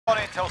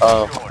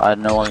Oh, I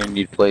no longer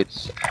need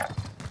plates.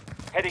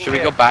 Should we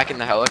go back in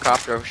the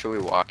helicopter or should we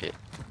walk it?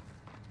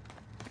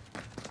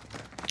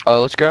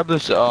 Let's grab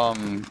this, Does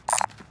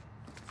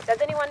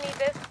anyone need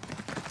this?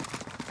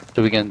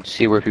 so we can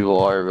see where people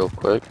are real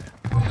quick.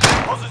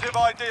 Positive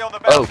ID on the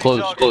Oh,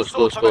 bounty target.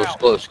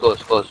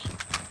 close.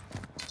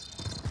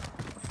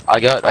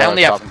 I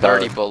only have shopping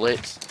 30 cart.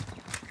 bullets.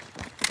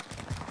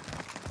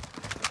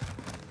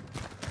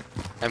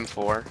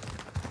 M4.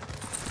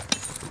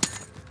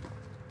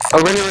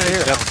 Oh, right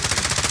here. Yep.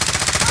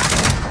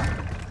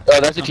 Oh,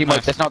 that's a team.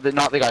 Nice. That's not the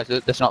guys.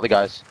 That's not the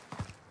guys.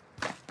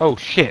 Oh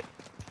shit.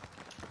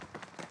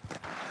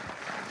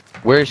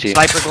 Where is he?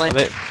 Sniper Glenn.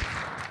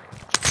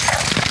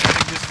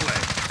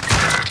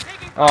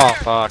 Oh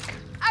fuck.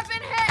 I've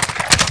been hit!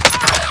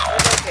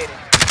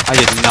 Relocating. I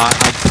did not.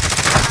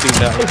 I do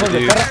that what to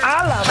do.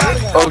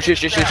 Oh shit.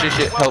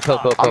 Help.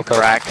 I'm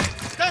cracked.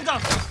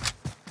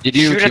 Did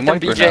you Shoot at team them,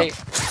 wipe or BJ. no?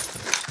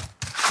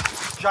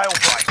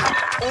 Jailbreak.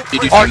 All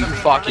Did you- three Are you teams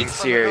fucking released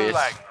from the serious?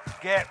 gulag.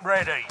 Get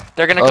ready.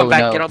 They're gonna come Oh, back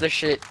no. and get all this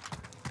shit.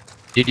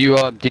 Did you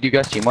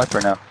guys team wipe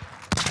or no?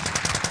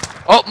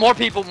 Oh, more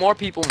people.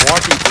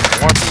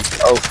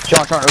 Oh,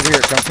 Sean, over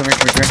here. Come here.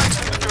 The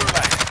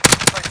gulag.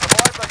 If they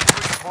survive, they can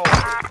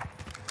redeploy.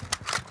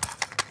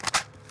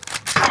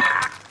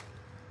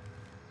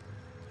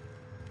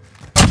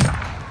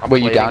 I'm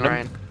Wait, you plating, downed him?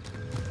 Ryan.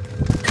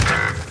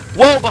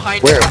 Whoa,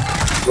 behind Where? you.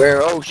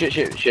 Where? Oh shit.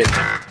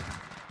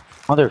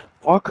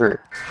 Motherfucker.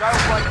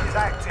 Jailbreak is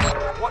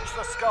active. Watch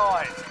the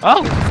skies.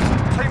 Oh.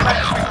 Teammates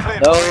have been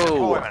cleared No.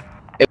 for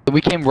redeployment.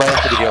 We came right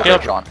after the jail,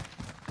 Yep. Sean.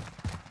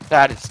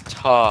 That is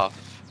tough.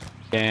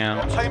 Your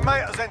Damn.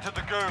 teammate has entered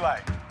the gulag.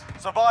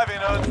 Surviving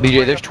earns them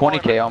BJ, there's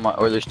redeployment. 20k on my,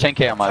 or there's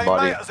 10k on my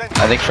body. I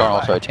think Sean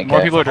also had 10k.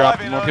 More people are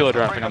dropping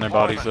on their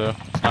bodies though.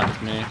 It's not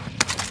just me.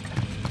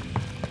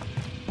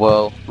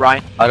 Well,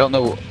 Ryan. I don't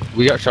know.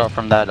 We got shot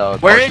from that. Where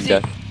parking is he?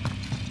 deck.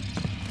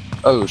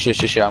 Oh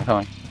shit! I'm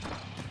coming.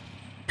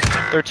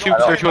 There are two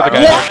other Teammate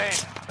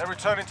guys. What? They're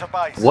returning to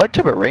base. What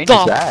type of range The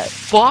is that?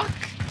 fuck?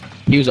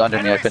 He was under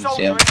me. I Enemy couldn't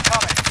see soldier him.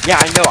 incoming. Yeah,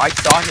 I know. I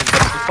saw him,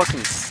 but he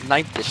fucking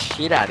sniped the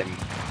shit out of me.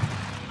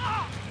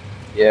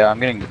 Yeah, I'm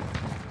getting.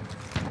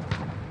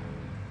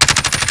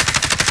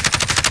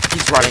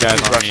 He's running. Guys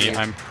He's on rushing. me.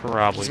 I'm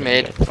probably He's gonna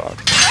mid. get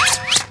fucked.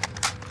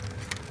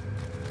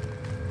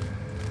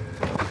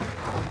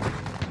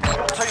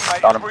 Your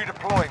teammate Got is him.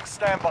 redeploying.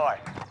 Stand by.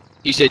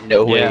 You said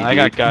no way. Yeah, I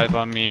got dude. guys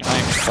on me.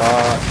 I'm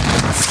fucked.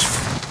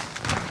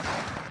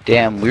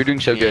 Damn, we were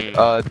doing so good.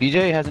 Mm.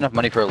 BJ has enough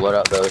money for a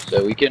loadout though,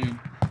 so we can.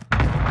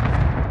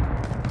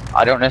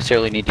 I don't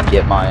necessarily need to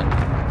get mine.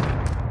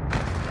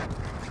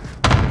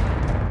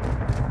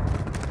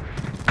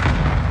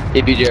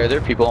 Hey BJ, are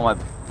there people on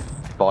my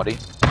body?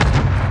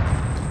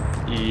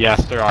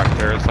 Yes, there are.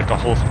 There's like a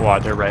whole squad.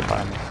 They're right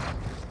behind me.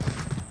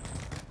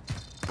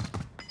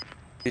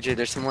 BJ,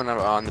 there's someone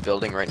on the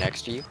building right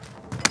next to you.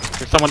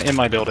 There's someone in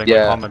my building.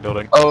 Yeah. Like, on my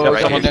building. Oh, Yep,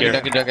 right someone's here.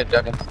 here.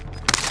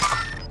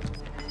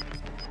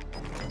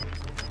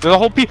 There's a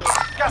whole people.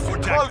 Gas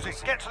is closing.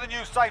 Get to the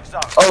new safe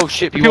zone. Oh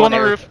shit! People on the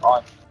there. roof.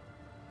 On.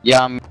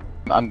 Yeah,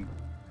 I'm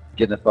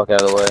getting the fuck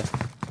out of the way.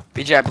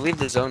 BJ, I believe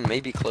the zone may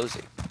be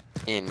closing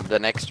in the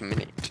next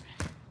minute.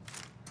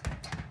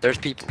 There's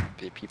people.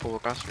 People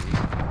across from you.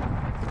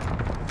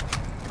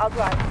 I'll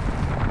drive.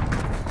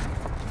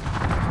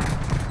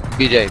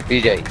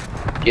 BJ,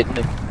 get in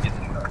the.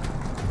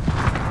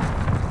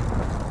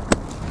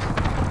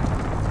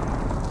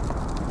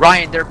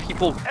 Ryan, there are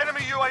people. Enemy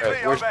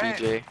UAV Where's overhead.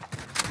 BJ?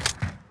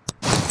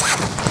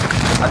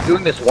 I'm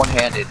doing this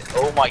one-handed.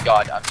 Oh my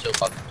god, I'm so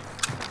fucked.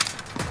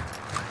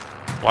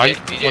 Why?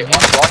 BJ,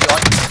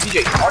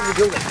 BJ, on your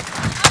building.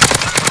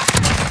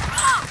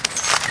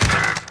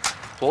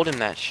 Told him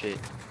that shit.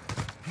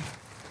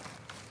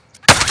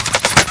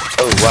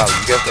 Oh wow,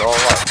 you guys are all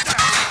up.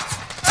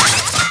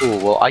 Cool,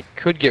 well I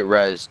could get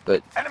rezzed,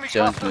 but Enemy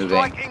zone's cluster moving.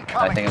 strike I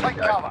incoming. think I'm Take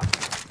gonna die.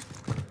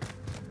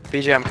 cover.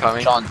 BJ, I'm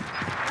coming. Sean,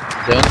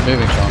 zone's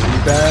moving, Sean. Are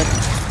you bad?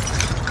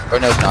 Or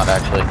no, it's not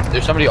actually.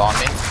 There's somebody on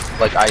me.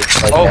 Like I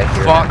Oh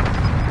hear fuck.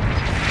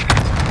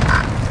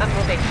 I'm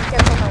moving.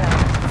 Careful, my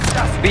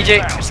left.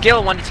 BJ, scale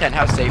of 1 to 10.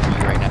 How safe are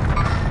you right now?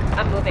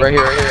 I'm moving. Right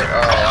here.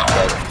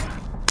 Oh,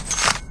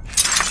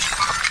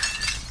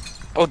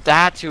 Oh,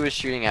 that's who is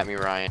shooting at me,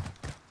 Ryan.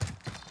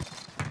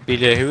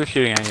 BJ, who was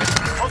shooting at you?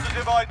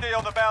 Positive ID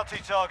on the bounty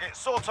target.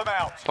 Sort them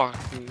out. Fuck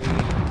me.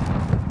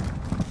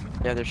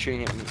 Yeah, they're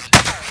shooting at me.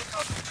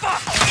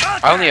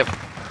 I only have.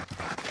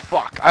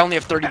 Fuck, I only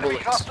have 30 Enemy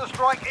bullets. cluster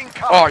strike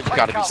incoming. Oh, you Take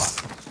gotta be.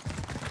 cover.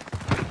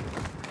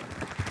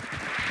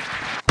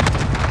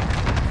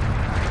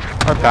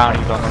 Our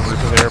bounty's on the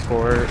roof of the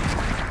airport.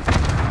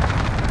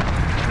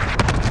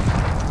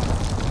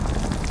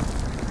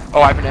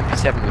 Oh, I have an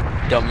MP7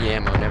 with dummy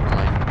ammo. Never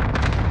mind.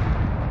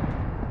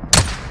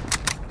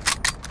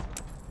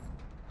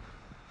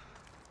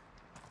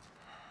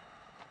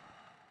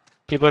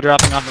 People are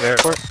dropping off the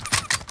airport.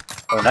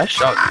 Oh, nice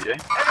shot, BJ.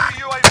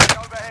 Enemy UAV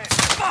overhead.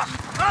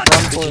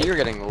 BJ, you're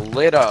getting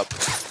lit up.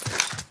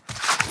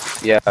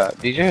 Yeah,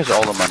 BJ has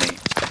all the money.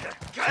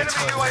 Enemy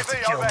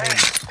UAV overhead.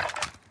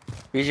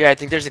 BJ, I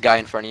think there's a guy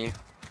in front of you.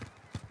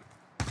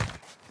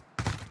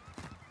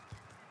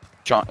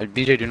 John,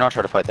 BJ, do not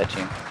try to fight that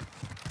team.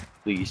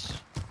 Please.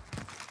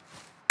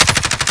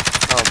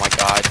 Oh my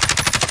god.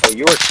 Oh,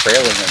 you are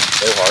trailing him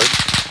so hard.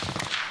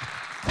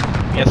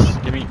 Yes,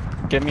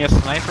 give me a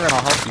sniper and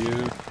I'll help you.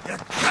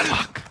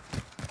 Fuck.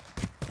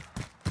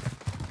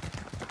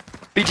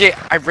 BJ,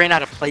 I ran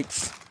out of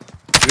plates.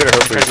 You better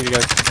hope I'm trying to for you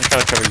guys. I'm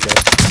trying to cover you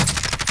guys.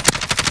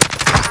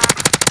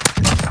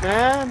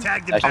 Man.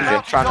 Tagged Nice, him BJ.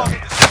 down. trying to-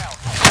 Target is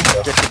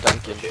down. Get to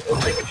Duncan.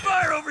 Taking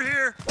fire over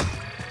here.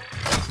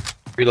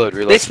 Reload,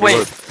 reload. This way.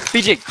 reload.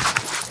 BJ.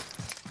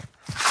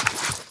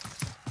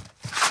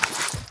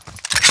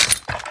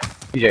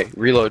 BJ,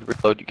 reload,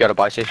 reload. You got a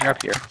buy station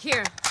up here.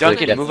 Here.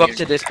 Duncan, get move up me.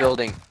 to this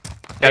building.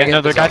 Yeah, Gotta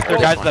no, get they're this guys. They're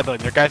out. guys in that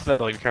building. They're guys in that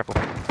building. Be careful.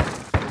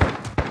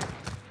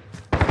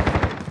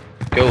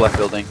 Go left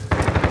building.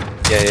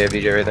 Yeah,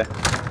 BJ right there.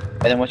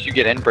 And then once you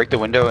get in, break the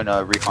window and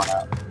recon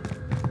out.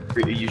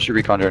 You should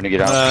recon drone to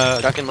get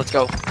out. Duncan, let's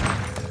go.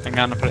 Hang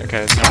on.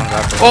 Okay, no one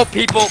got Oh,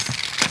 people!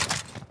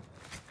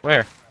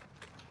 Where?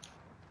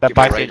 That People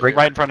buy right station here.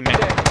 right in front of me.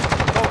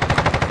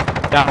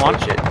 Down Oh one.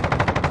 shit.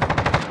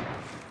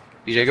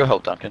 BJ, go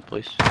help Duncan,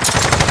 please.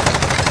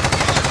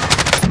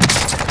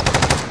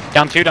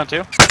 Down two. Down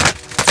two.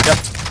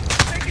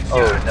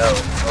 Oh no.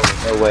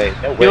 Oh, no way.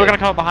 No way. People are gonna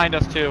come up behind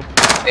us too.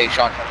 Hey,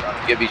 Sean.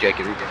 Get BJ, get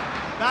BJ.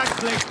 That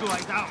place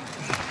going down.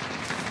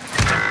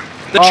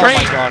 The Oh train!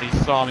 my god, he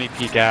saw me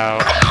peek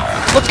out.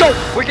 Let's go!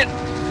 We're getting...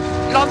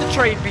 Get on the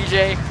train,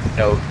 BJ!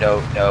 No,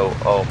 no, no.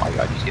 Oh my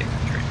god, he's getting the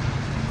train.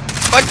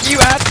 Fuck you,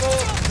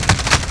 asshole!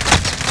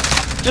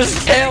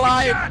 Just stay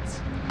alive!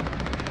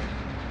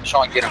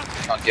 Sean, get him.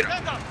 Sean, get him.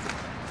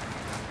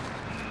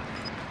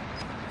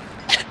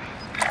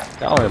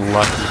 Y'all are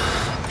lucky.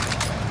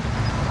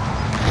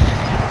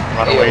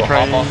 Run Hey, away, yo,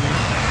 train. buy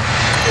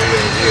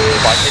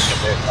station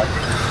up there. Buy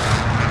station.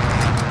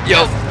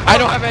 Yo, I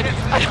don't have any...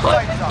 I don't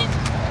have any...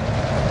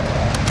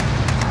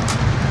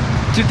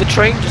 Dude, the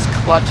train just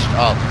clutched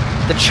up.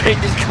 The train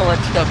just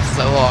clutched up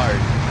so hard.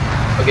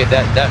 Okay,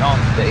 the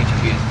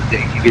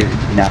ATV is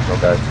natural,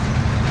 guys.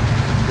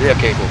 Yeah,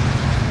 okay, cool.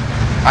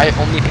 I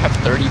only have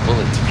 30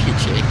 bullets,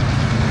 PJ.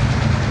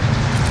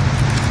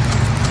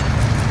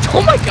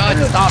 Oh my god,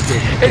 stop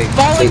it! It's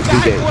falling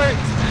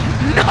backwards!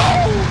 No!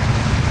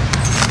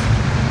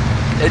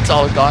 It's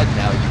all gone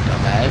now, you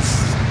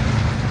dumbass.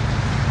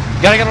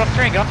 You gotta get off the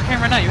train. Get off the train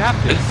right now. You have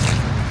to.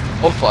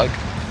 Oh fuck.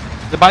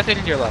 The buy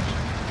station to your left.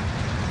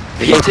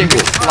 PJ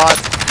just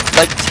lost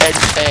like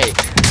 10k.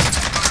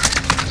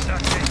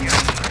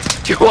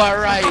 To our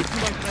right.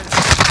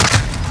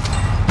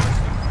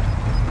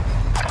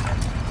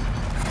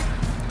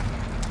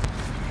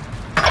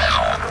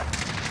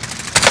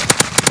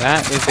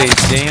 That is a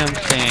damn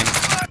shame.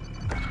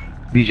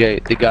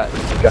 BJ, the guy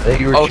that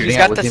you were Oh, shooting he's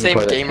at got the wasn't even same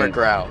part of that gamer team.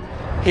 growl.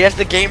 He has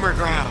the gamer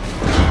growl.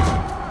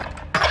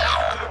 To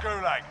the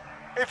gulag.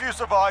 If you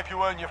survive,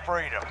 you earn your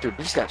freedom. Dude,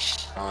 we just got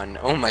shit on.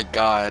 Oh my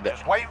god.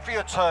 Just wait for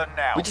your turn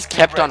now. We just Get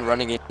kept on ready.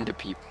 running into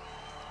people.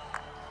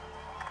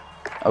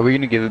 Are we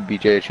gonna give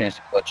BJ a chance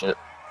to clutch it?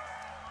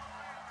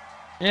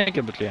 Yeah,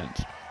 give it a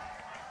chance.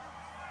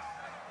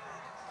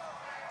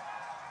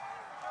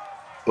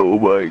 Oh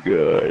my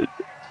god.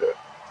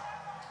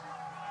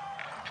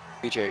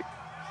 BJ.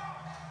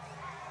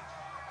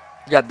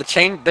 Yeah, the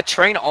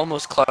train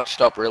almost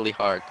clutched up really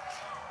hard.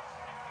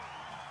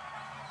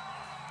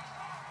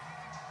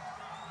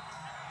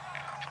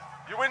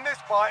 You win this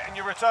fight and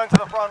you return to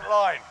the front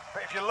line.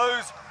 But if you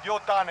lose,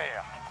 you're done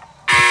here.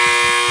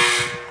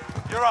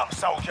 You're up,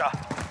 soldier.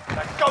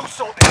 Now go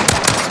sort this.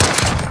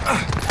 Yeah,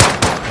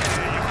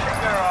 you kick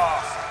their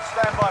ass.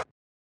 Stand by.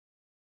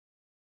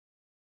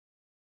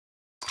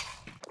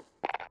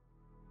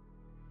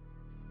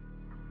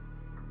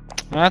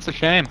 That's a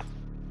shame.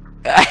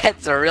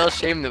 It's a real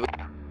shame that we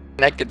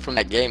connected from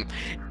that game.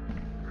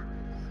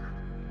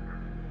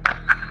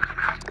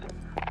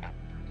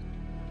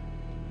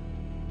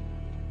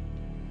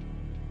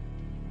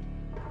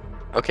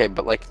 Okay,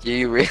 but like, do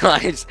you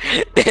realize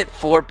that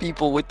 4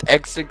 people with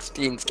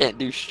X16s can't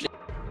do shit?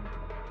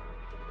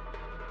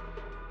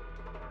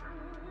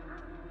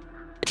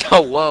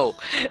 Oh, whoa.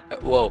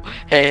 Whoa.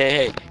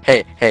 Hey.